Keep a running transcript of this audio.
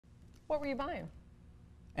What were you buying?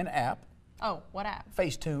 An app. Oh, what app?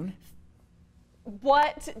 Facetune.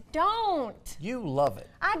 What? Don't. You love it.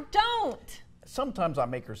 I don't. Sometimes I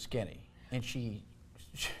make her skinny, and she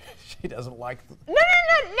doesn't like No,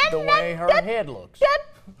 the way her head looks.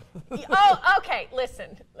 Oh, okay,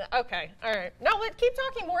 listen. Okay, all right. No, keep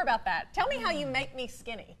talking more about that. Tell me how you make me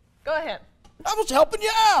skinny. Go ahead. I was helping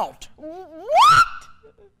you out. What?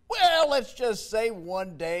 Well, let's just say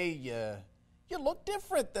one day you look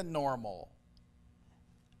different than normal.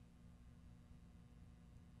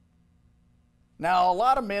 Now, a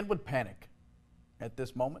lot of men would panic at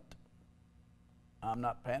this moment. I'm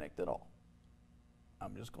not panicked at all.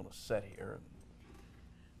 I'm just going to sit here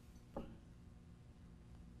and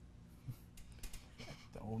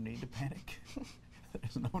don't need to panic.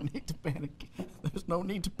 There's no need to panic. There's no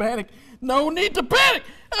need to panic. No need to panic.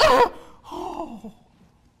 Oh.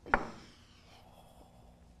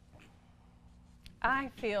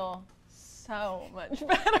 I feel so much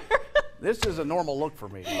better. This is a normal look for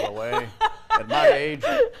me, by the way, at my age.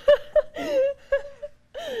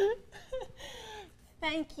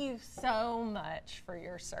 Thank you so much for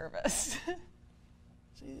your service.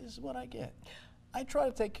 See, this is what I get. I try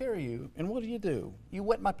to take care of you, and what do? You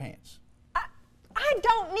wet my pants. I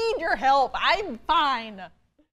don't need your help. I'm fine.